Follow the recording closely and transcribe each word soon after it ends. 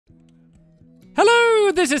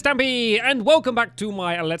Hello, this is Stampy, and welcome back to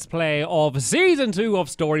my Let's Play of Season 2 of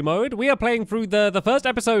Story Mode. We are playing through the first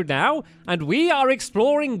episode now, and we are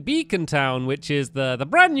exploring Beacon Town, which is the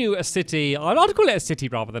brand new city. I'd call it a city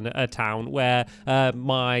rather than a town, where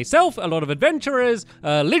myself, a lot of adventurers,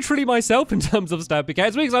 literally myself in terms of Stampy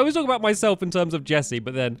Cat. I always talk about myself in terms of Jesse,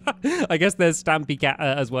 but then I guess there's Stampy Cat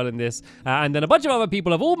as well in this. And then a bunch of other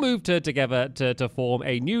people have all moved together to form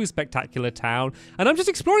a new spectacular town, and I'm just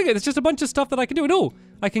exploring it. There's just a bunch of stuff that I can do. And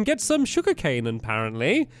I can get some sugarcane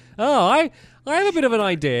apparently. I have a bit of an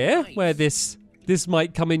idea where this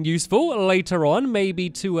might come in useful later on, maybe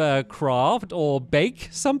to craft or bake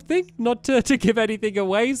something, not to give anything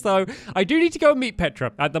away. So I do need to go and meet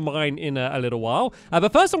Petra at the mine in a little while.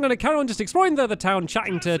 But first I'm going to carry on just exploring the town,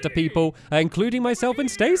 chatting to people, including myself and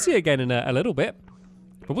Stacy again in a little bit.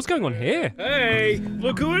 But what's going on here? Hey,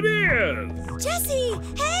 look who it is! Jesse,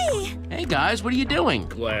 hey! Hey guys, what are you doing?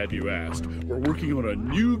 Glad you asked. We're working on a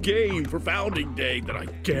new game for Founding Day that I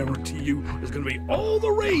guarantee you is going to be all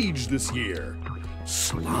the rage this year.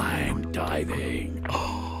 Slime diving.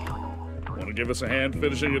 Want to give us a hand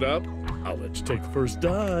finishing it up? I'll let you take the first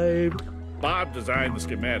dive. Bob designed the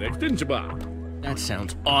schematics, didn't you, Bob? That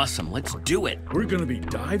sounds awesome. Let's do it. We're going to be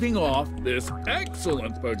diving off this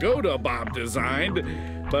excellent pagoda Bob designed,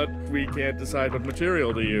 but we can't decide what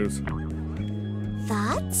material to use.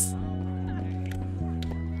 Thoughts?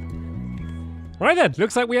 Right then,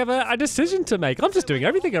 looks like we have a decision to make. I'm just doing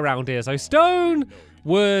everything around here. So stone,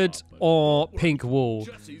 wood, or pink wool.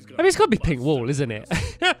 I mean, it's got to be pink wool, isn't it?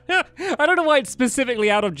 I don't know why it's specifically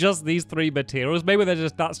out of just these three materials. Maybe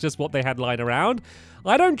that's just what they had lying around.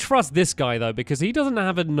 I don't trust this guy, though, because he doesn't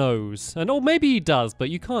have a nose. Or maybe he does, but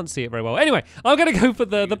you can't see it very well. Anyway, I'm going to go for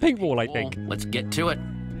the pink wool, I think. Let's get to it.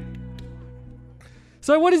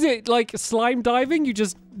 So what is it, like slime diving? You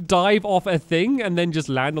just dive off a thing and then just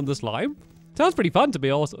land on the slime? Sounds pretty fun, to be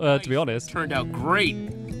honest. Turned out great.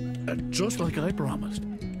 And just like I promised,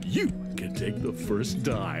 you can take the first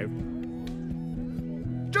dive.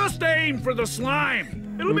 Just aim for the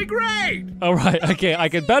slime. It'll be great. All right, okay. I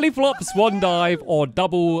can belly flop, swan dive, or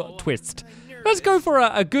double twist. Let's go for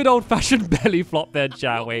a good old-fashioned belly flop then,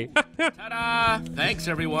 shall we? Ta-da! Thanks,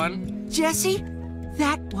 everyone. Jesse,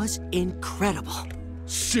 that was incredible.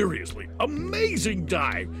 Seriously, amazing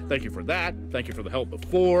dive. Thank you for that. Thank you for the help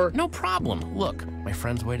before. No problem. Look, my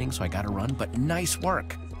friend's waiting, so I gotta run, but nice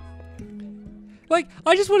work. Like,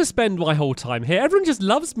 I just want to spend my whole time here. Everyone just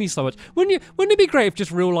loves me so much. Wouldn't it be great if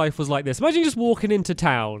just real life was like this? Imagine just walking into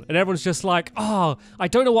town and everyone's just like, oh, I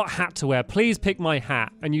don't know what hat to wear. Please pick my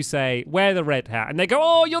hat. And you say, wear the red hat. And they go,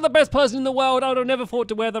 oh, you're the best person in the world. I'd have never thought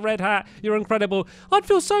to wear the red hat. You're incredible. I'd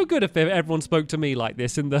feel so good if everyone spoke to me like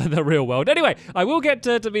this in the real world. Anyway, I will get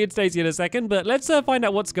to me and Stacey in a second, but let's find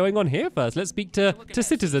out what's going on here first. Let's speak to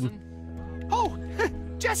Citizen. Oh,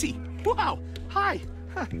 Jesse, wow, hi.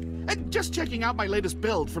 Just checking out my latest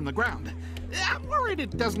build from the ground. I'm worried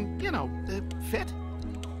it doesn't, fit.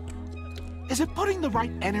 Is it putting the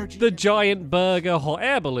right energy? The giant burger hot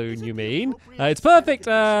air balloon, you mean? It's perfect.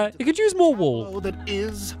 You could use more wool. Oh, that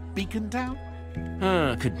is Beacon Town?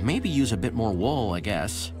 Could maybe use a bit more wool, I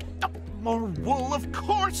guess. Oh, more wool, of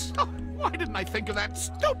course. Oh, why didn't I think of that?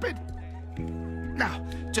 Stupid. Now,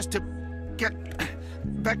 just to get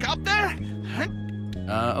back up there.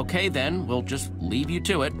 Okay then, we'll just leave you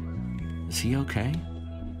to it. Is he okay?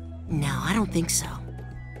 No, I don't think so.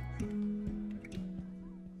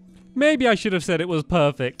 Maybe I should have said it was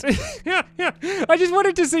perfect. I just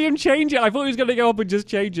wanted to see him change it. I thought he was going to go up and just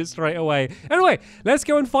change it straight away. Anyway, let's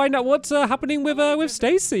go and find out what's happening with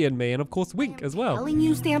Stacy and me, and of course Wink as well. Telling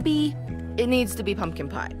you, Stampy. It needs to be pumpkin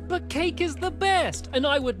pie. But cake is the best, and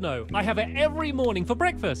I would know. I have it every morning for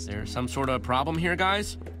breakfast. Is there some sort of problem here,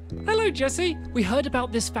 guys? Hello, Jesse. We heard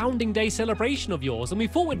about this Founding Day celebration of yours, and we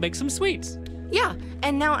thought we'd make some sweets. Yeah,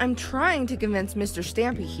 and now I'm trying to convince Mr.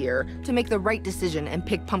 Stampy here to make the right decision and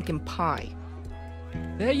pick pumpkin pie.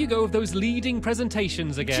 There you go with those leading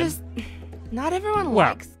presentations again. Just, not everyone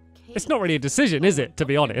likes cake. It's not really a decision, is it, to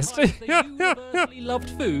be honest? Universally loved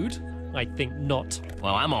food? I think not.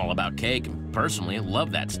 Well, I'm all about cake, and personally, I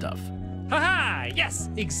love that stuff. Haha! Yes,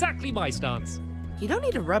 exactly my stance. You don't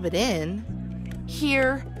need to rub it in.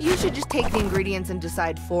 Here, you should just take the ingredients and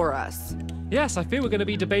decide for us. Yes, I fear we're going to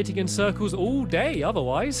be debating in circles all day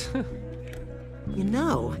otherwise. You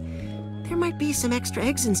know, there might be some extra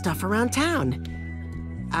eggs and stuff around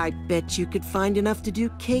town. I bet you could find enough to do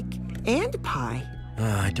cake and pie.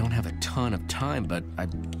 I don't have a ton of time, but I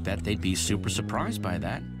bet they'd be super surprised by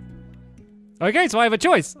that. Okay, so I have a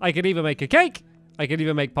choice. I could either make a cake, I could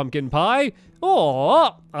either make pumpkin pie,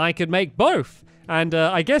 or I could make both. And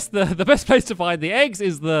I guess the best place to find the eggs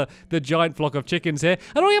is the giant flock of chickens here.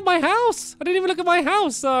 And I have my house. I didn't even look at my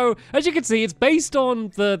house. So as you can see, it's based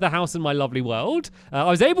on the house in my lovely world. I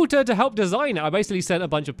was able to help design it. I basically sent a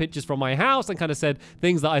bunch of pictures from my house and kind of said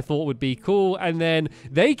things that I thought would be cool. And then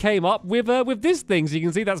they came up with this thing. So you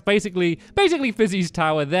can see that's basically Fizzy's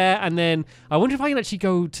tower there. And then I wonder if I can actually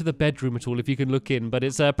go to the bedroom at all, if you can look in. But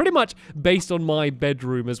it's pretty much based on my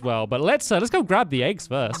bedroom as well. But let's go grab the eggs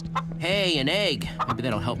first. Hey, an egg. Maybe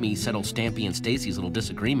that'll help me settle Stampy and Stacy's little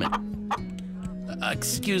disagreement.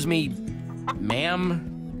 Excuse me,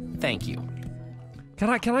 ma'am? Thank you. Can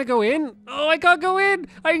I go in? Oh, I can't go in.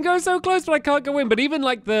 I can go so close, but I can't go in. But even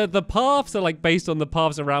like the paths are like based on the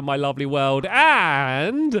paths around my lovely world.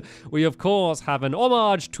 And we of course have an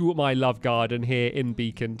homage to my love garden here in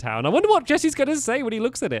Beacon Town. I wonder what Jesse's gonna say when he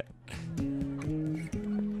looks at it.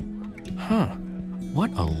 Huh.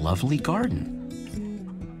 What a lovely garden.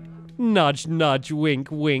 Nudge, nudge, wink,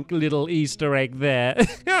 wink, little Easter egg there.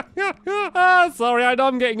 Sorry, I know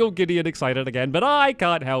I'm getting all giddy and excited again, but I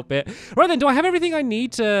can't help it. Right then, do I have everything I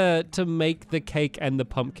need to make the cake and the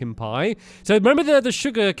pumpkin pie? So remember the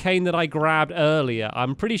sugar cane that I grabbed earlier?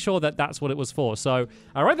 I'm pretty sure that that's what it was for. So,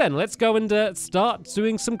 all right then, let's go and start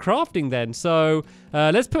doing some crafting then. So,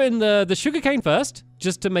 let's put in the sugar cane first,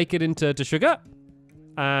 just to make it into sugar.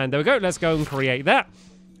 And there we go, let's go and create that.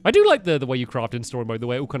 I do like the way you craft in story mode, the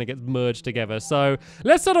way it all kind of gets merged together. So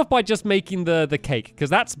let's start off by just making the cake, because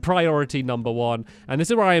that's priority number one. And this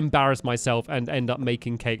is where I embarrass myself and end up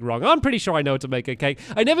making cake wrong. I'm pretty sure I know how to make a cake.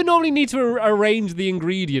 I never normally need to arrange the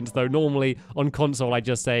ingredients, though. Normally on console, I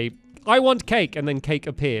just say, I want cake, and then cake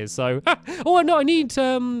appears. So, oh no, I need,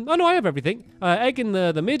 oh no, I have everything. Egg in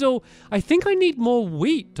the middle. I think I need more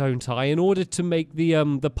wheat, don't I, in order to make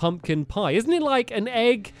the pumpkin pie. Isn't it like an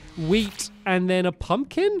egg, wheat, and then a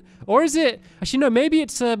pumpkin? Or is it, actually no, maybe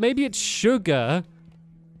it's sugar,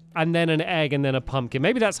 and then an egg, and then a pumpkin.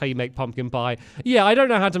 Maybe that's how you make pumpkin pie. Yeah, I don't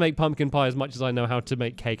know how to make pumpkin pie as much as I know how to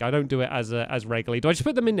make cake. I don't do it as regularly. Do I just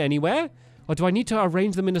put them in anywhere? Or do I need to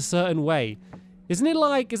arrange them in a certain way? Is it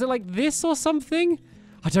like this or something?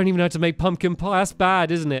 I don't even know how to make pumpkin pie. That's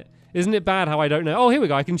bad, isn't it? Isn't it bad how I don't know? Oh, here we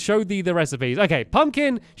go. I can show the recipes. Okay,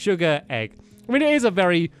 pumpkin, sugar, egg. I mean, it is a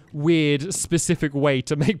very weird, specific way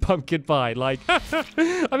to make pumpkin pie. Like,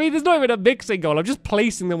 I mean, there's not even a mixing goal. I'm just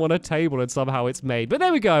placing them on a table and somehow it's made. But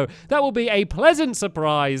there we go. That will be a pleasant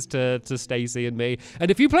surprise to Stacy and me. And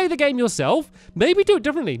if you play the game yourself, maybe do it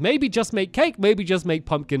differently. Maybe just make cake. Maybe just make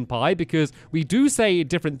pumpkin pie, because we do say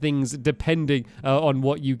different things depending on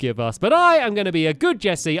what you give us. But I am going to be a good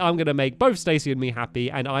Jesse. I'm going to make both Stacy and me happy,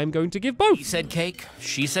 and I'm going to give both. He said cake,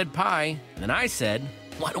 she said pie, and then I said,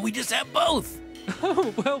 why don't we just have both?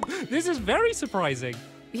 Oh, well, this is very surprising.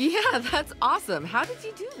 Yeah, that's awesome. How did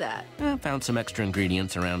you do that? Found some extra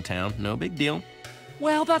ingredients around town. No big deal.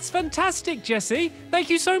 Well, that's fantastic, Jesse. Thank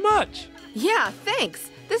you so much. Yeah, thanks.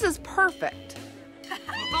 This is perfect.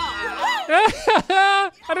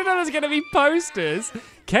 I didn't know there's going to be posters.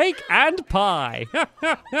 Cake and pie.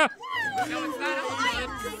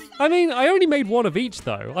 I mean, I only made one of each,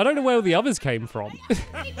 though. I don't know where the others came from.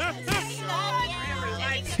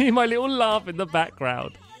 See my little laugh in the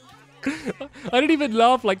background. I didn't even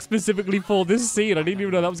laugh like specifically for this scene. I didn't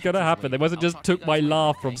even know that was going to happen. They must have just took my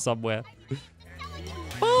laugh from somewhere.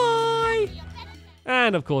 Bye!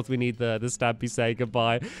 And of course we need the Stampy say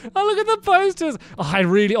goodbye. Oh, look at the posters.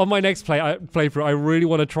 Oh, on my next playthrough, I really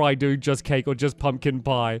want to try doing just cake or just pumpkin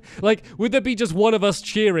pie. Like, would there be just one of us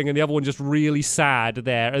cheering and the other one just really sad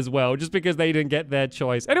there as well, just because they didn't get their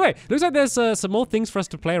choice? Anyway, looks like there's some more things for us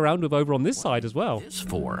to play around with over on this side as well. This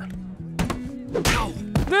for?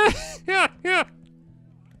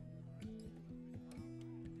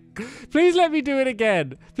 Please let me do it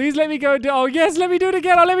again. Please let me go and do. Oh yes, let me do it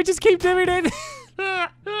again. Oh, let me just keep doing it.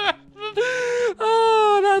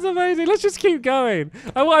 Oh, that's amazing. Let's just keep going.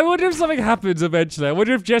 I wonder if something happens eventually. I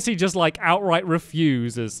wonder if Jesse just like outright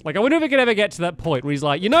refuses. Like, I wonder if it can ever get to that point where he's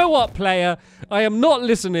like, you know what, player? I am not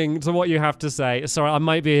listening to what you have to say. Sorry, I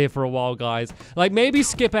might be here for a while, guys. Like, maybe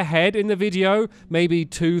skip ahead in the video. Maybe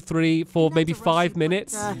 2, 3, 4, maybe 5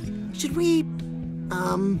 minutes. Should we,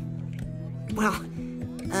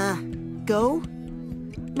 go?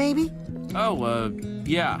 Maybe? Oh,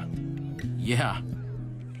 yeah. Yeah.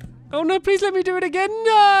 Oh no, please let me do it again.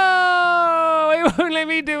 No! It won't let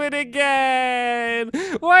me do it again.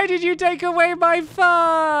 Why did you take away my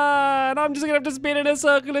fun? I'm just gonna have to spin in a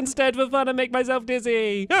circle instead for fun and make myself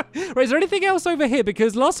dizzy. Right, is there anything else over here?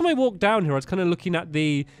 Because last time I walked down here, I was kind of looking at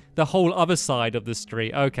the whole other side of the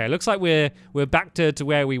street. Okay, looks like we're back to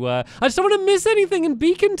where we were. I just don't want to miss anything in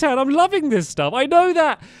Beacon Town. I'm loving this stuff. I know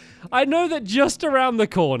that. I know that just around the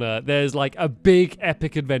corner, there's like a big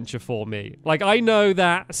epic adventure for me. Like, I know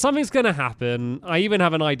that something's going to happen. I even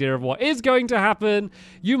have an idea of what is going to happen.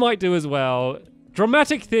 You might do as well.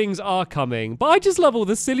 Dramatic things are coming, but I just love all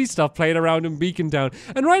the silly stuff playing around in Beacon Town.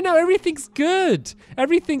 And right now, everything's good.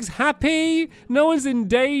 Everything's happy. No one's in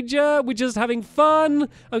danger. We're just having fun.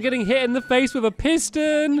 I'm getting hit in the face with a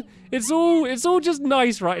piston. It's all just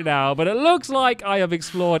nice right now, but it looks like I have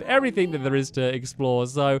explored everything that there is to explore.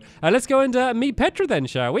 So let's go and meet Petra then,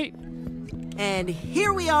 shall we? And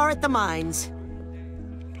here we are at the mines.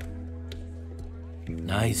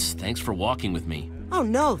 Nice. Thanks for walking with me. Oh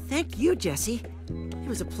no, thank you, Jesse. It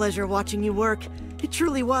was a pleasure watching you work. It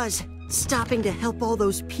truly was. Stopping to help all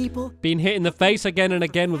those people. Being hit in the face again and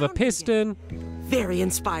again with a piston. Very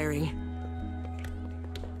inspiring.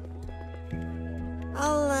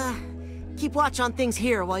 I'll, keep watch on things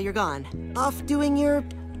here while you're gone. Off doing your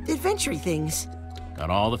adventure things. Got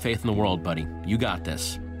all the faith in the world, buddy. You got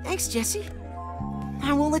this. Thanks, Jesse.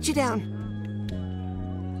 I won't let you down.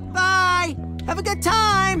 Bye! Have a good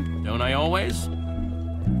time! Don't I always?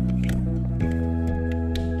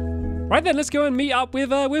 Right then, let's go and meet up with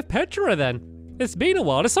Petra then. It's been a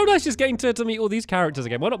while. It's so nice just getting to meet all these characters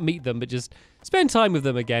again. Well, not meet them, but just spend time with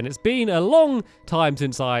them again. It's been a long time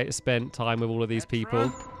since I spent time with all of these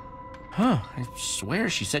people. Huh, I swear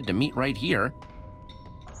she said to meet right here.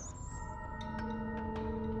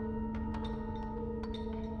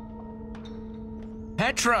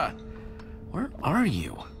 Petra! Where are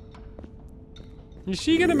you? Is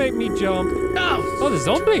she gonna make me jump? Oh, the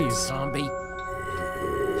zombies! Zombie.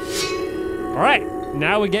 Alright,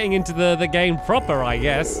 now we're getting into the game proper, I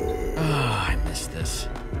guess. Oh, I miss this.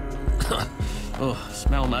 Oh,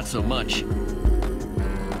 smell not so much.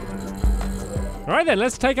 Alright then,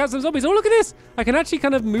 let's take out some zombies. Oh, look at this! I can actually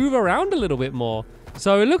kind of move around a little bit more.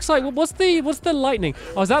 So it looks like, what's the lightning?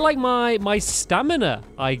 Oh, is that like my stamina,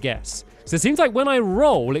 I guess? So it seems like when I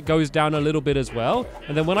roll, it goes down a little bit as well.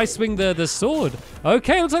 And then when I swing the sword,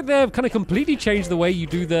 okay, looks like they've kind of completely changed the way you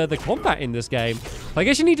do the combat in this game. I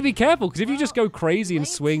guess you need to be careful, because if you just go crazy and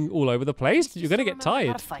swing all over the place, you're going to get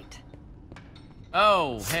tired.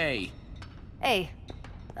 Oh, hey. Hey,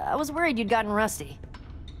 I was worried you'd gotten rusty.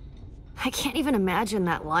 I can't even imagine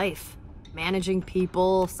that life. Managing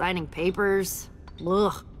people, signing papers.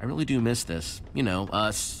 Ugh. I really do miss this. You know,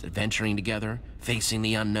 us adventuring together, facing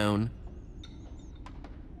the unknown.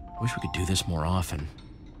 I wish we could do this more often.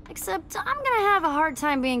 Except I'm gonna have a hard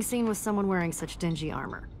time being seen with someone wearing such dingy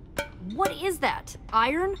armor. What is that?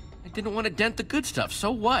 Iron? I didn't want to dent the good stuff,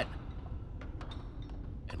 so what?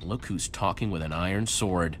 And look who's talking with an iron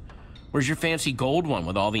sword. Where's your fancy gold one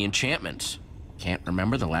with all the enchantments? Can't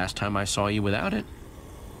remember the last time I saw you without it.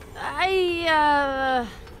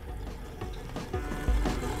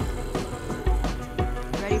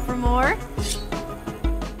 Ready for more?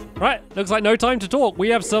 Right, looks like no time to talk. We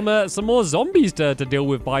have some more zombies to deal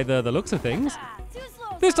with by the looks of things.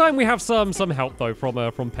 This time we have some help though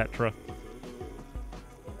from Petra.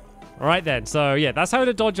 All right then, so yeah, that's how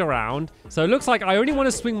to dodge around. So it looks like I only want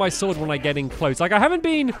to swing my sword when I get in close. Like I haven't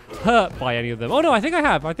been hurt by any of them. Oh no, I think I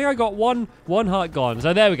have. I think I got one heart gone.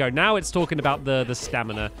 So there we go. Now it's talking about the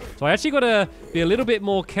stamina. So I actually got to be a little bit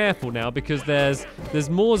more careful now because there's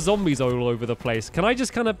more zombies all over the place. Can I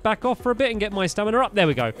just kind of back off for a bit and get my stamina up? There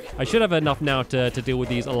we go. I should have enough now to deal with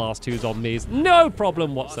these last two zombies. No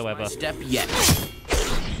problem whatsoever. Step yet.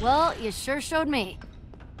 Well, you sure showed me.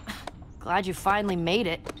 Glad you finally made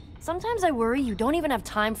it. Sometimes I worry you don't even have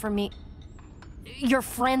time for me, your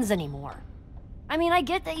friends anymore. I mean, I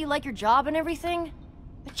get that you like your job and everything,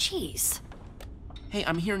 but jeez. Hey,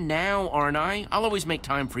 I'm here now, aren't I? I'll always make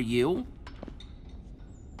time for you.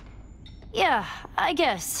 Yeah, I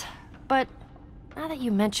guess. But now that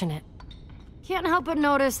you mention it, can't help but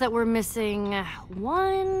notice that we're missing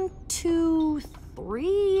 1, 2,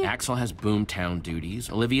 3. Axel has Boomtown duties.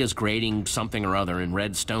 Olivia's grading something or other in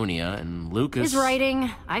Redstonia, and Lucas is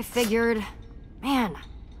writing. I figured. Man,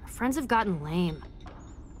 our friends have gotten lame.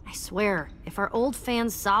 I swear, if our old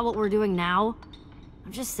fans saw what we're doing now,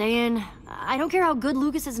 I'm just saying, I don't care how good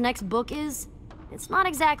Lucas's next book is, it's not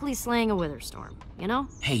exactly slaying a Witherstorm, you know?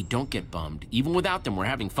 Hey, don't get bummed. Even without them, we're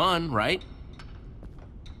having fun, right?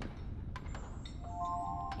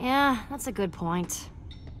 Yeah, that's a good point.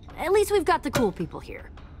 At least we've got the cool people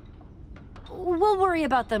here. We'll worry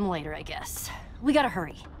about them later, I guess. We gotta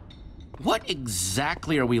hurry. What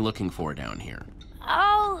exactly are we looking for down here?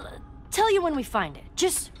 I'll tell you when we find it.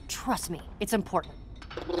 Just trust me, it's important.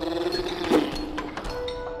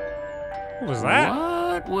 What was that?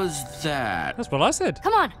 What was that? That's what I said.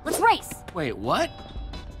 Come on, let's race! Wait, what?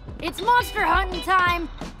 It's monster hunting time!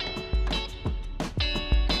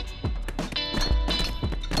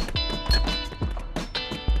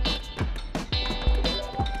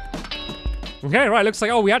 Okay, right, looks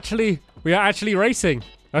like, oh, we are actually racing.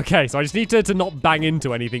 Okay, so I just need to not bang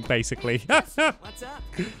into anything, basically. What's up?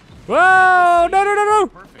 Whoa,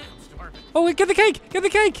 no. Oh, get the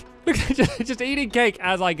cake, Look, just eating cake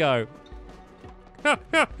as I go.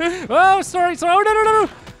 Oh, sorry, oh,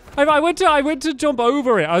 no. I went to jump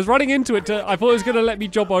over it. I was running into it, I thought it was gonna let me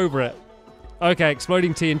jump over it. Okay,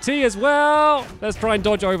 exploding TNT as well. Let's try and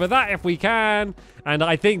dodge over that if we can. And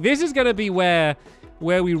I think this is gonna be where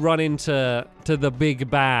we run into the big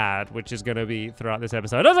bad, which is going to be throughout this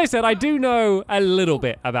episode. As I said, I do know a little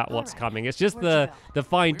bit about what's coming. It's just the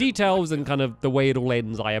fine details and kind of the way it all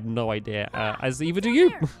ends. I have no idea, as either do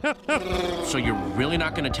you. So you're really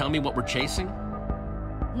not going to tell me what we're chasing?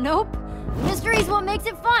 Nope. Mystery's what makes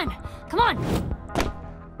it fun. Come on.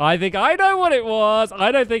 I think I know what it was.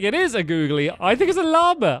 I don't think it is a googly. I think it's a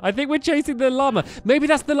llama. I think we're chasing the llama. Maybe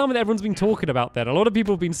that's the llama that everyone's been talking about then. A lot of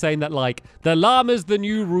people have been saying that, like, the llama's the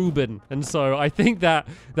new Reuben. And so I think that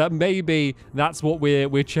maybe that's what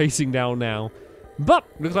we're chasing down now. But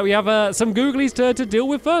looks like we have some googlies to deal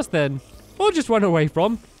with first then. Or just run away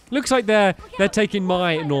from. Looks like they're taking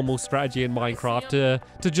my normal strategy in Minecraft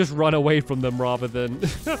to just run away from them rather than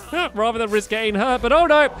risk getting hurt. But oh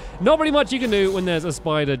no, not really much you can do when there's a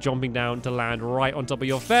spider jumping down to land right on top of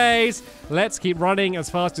your face. Let's keep running as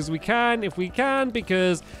fast as we can, if we can,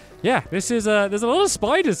 because yeah, there's a lot of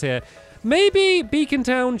spiders here. Maybe Beacon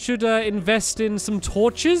Town should invest in some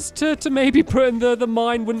torches to maybe put in the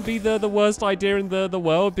mine. Wouldn't be the worst idea in the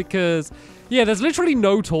world, because yeah, there's literally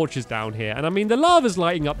no torches down here. And I mean, the lava's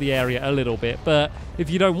lighting up the area a little bit, but if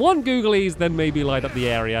you don't want googlies, then maybe light up the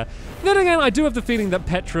area. Then again, I do have the feeling that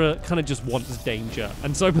Petra kind of just wants danger.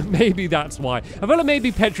 And so maybe that's why. I feel like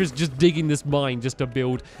maybe Petra's just digging this mine just to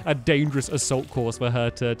build a dangerous assault course for her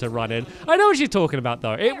to run in. I know what she's talking about,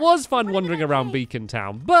 though. It was fun wandering around Beacon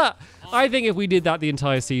Town, but I think if we did that the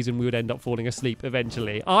entire season, we would end up falling asleep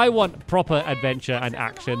eventually. I want proper adventure and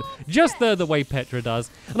action, just the way Petra does.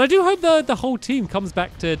 And I do hope the whole team comes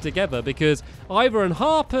back together, because Ivor and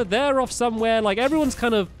Harper, they're off somewhere. Like, everyone's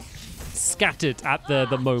kind of scattered at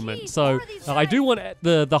the moment. So I do want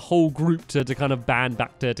the whole group to kind of band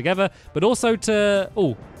back together, but also to...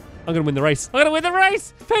 Oh, I'm going to win the race. I'm going to win the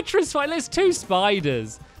race! Petra's fine. There's 2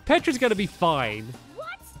 spiders. Petra's going to be fine.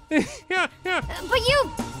 What? But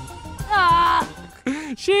you... Ah.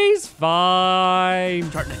 She's fine. I'm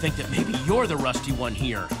starting to think that maybe you're the rusty one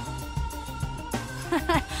here.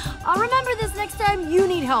 I'll remember this next time you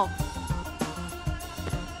need help.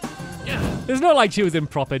 It's not like she was in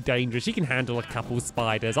proper danger. She can handle a couple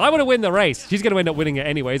spiders. I want to win the race. She's going to end up winning it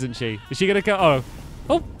anyway, isn't she? Is she going to go? Oh.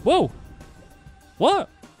 Oh, whoa. What?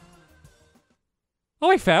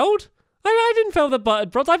 Oh, I failed? I didn't fail the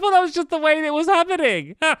button prompts. I thought that was just the way it was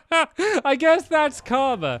happening. I guess that's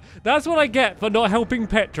karma. That's what I get for not helping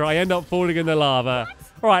Petra. I end up falling in the lava.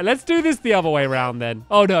 All right, let's do this the other way around then.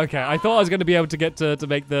 Oh, no, okay. I thought I was going to be able to get to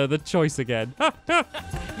make the choice again.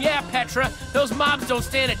 Yeah, Petra. Those mobs don't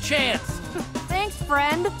stand a chance. Thanks,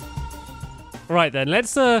 friend. Right then,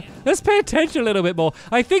 let's pay attention a little bit more.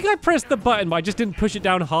 I think I pressed the button, but I just didn't push it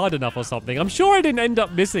down hard enough or something. I'm sure I didn't end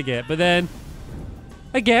up missing it, but then...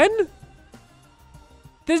 Again?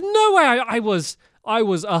 There's no way I was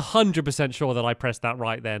 100% sure that I pressed that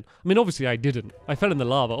right then. I mean, obviously I didn't. I fell in the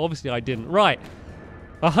lava. Obviously I didn't. Right.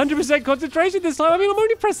 100% concentration this time. I mean, I'm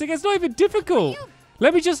only pressing. It's not even difficult.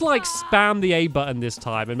 Let me just, like, spam the A button this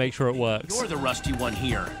time and make sure it works. You're the rusty one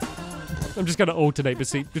here. I'm just going to alternate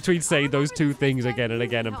between saying those 2 things again and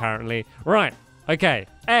again, apparently. Right. Okay.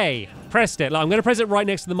 A. Pressed it. Look, I'm going to press it right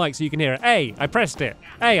next to the mic so you can hear it. A. I pressed it.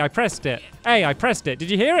 A. I pressed it. A. I pressed it.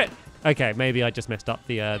 Did you hear it? Okay, maybe I just messed up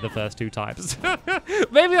the first 2 times.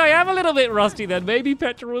 Maybe I am a little bit rusty then. Maybe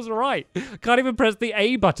Petra was right. Can't even press the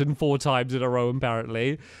A button 4 times in a row,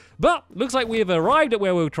 apparently. But looks like we have arrived at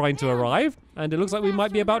where we were trying to arrive, and it looks like we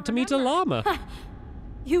might be about to meet a llama.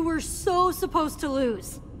 You were so supposed to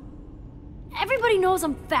lose. Everybody knows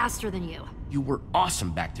I'm faster than you. You were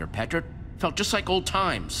awesome back there, Petra. Felt just like old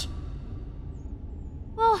times.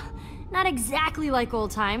 Well, not exactly like old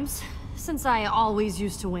times, since I always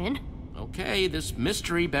used to win. Okay, this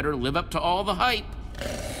mystery better live up to all the hype.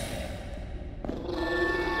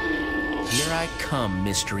 Here I come,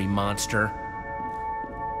 mystery monster.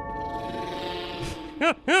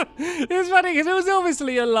 It's funny because it was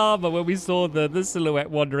obviously a llama when we saw the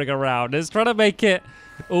silhouette wandering around. It's trying to make it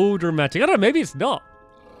all dramatic. I don't know, maybe it's not.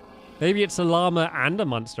 Maybe it's a llama and a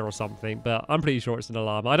monster or something, but I'm pretty sure it's a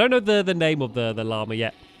llama. I don't know the name of the llama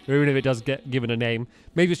yet. Even if it does get given a name.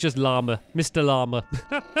 Maybe it's just Llama. Mr. Llama.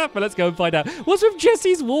 But let's go and find out. What's with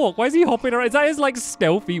Jesse's walk? Why is he hopping around? Is that his, like,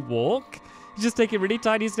 stealthy walk? He's just taking really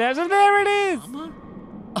tiny steps. And there it is!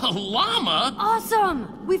 A llama?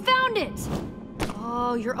 Awesome! We found it!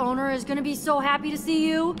 Oh, your owner is gonna be so happy to see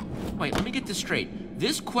you. Wait, let me get this straight.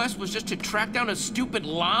 This quest was just to track down a stupid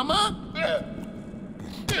llama?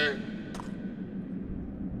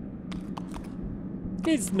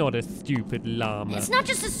 It's not a stupid llama. It's not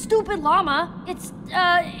just a stupid llama.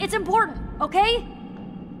 It's important, okay?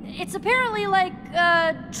 It's apparently like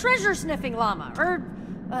a treasure-sniffing llama, or,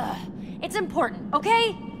 it's important,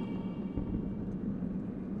 okay?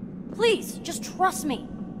 Please, just trust me.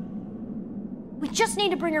 We just need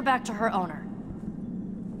to bring her back to her owner.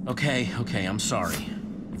 Okay, I'm sorry.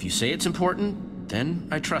 If you say it's important, then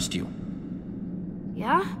I trust you.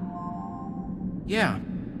 Yeah? Yeah.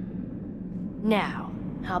 Now,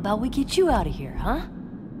 how about we get you out of here, huh?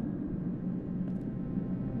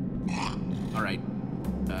 All right.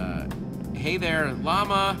 Hey there,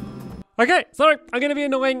 llama. Okay, sorry, I'm going to be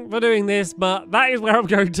annoying for doing this, but that is where I'm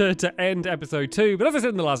going to end episode 2. But as I said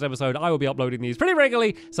in the last episode, I will be uploading these pretty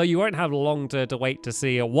regularly, so you won't have long to wait to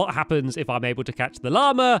see what happens if I'm able to catch the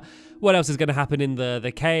llama, what else is going to happen in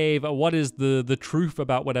the cave, what is the truth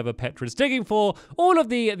about whatever Petra's digging for. All of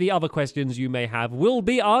the other questions you may have will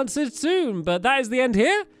be answered soon, but that is the end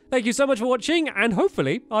here. Thank you so much for watching, and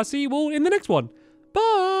hopefully I'll see you all in the next one.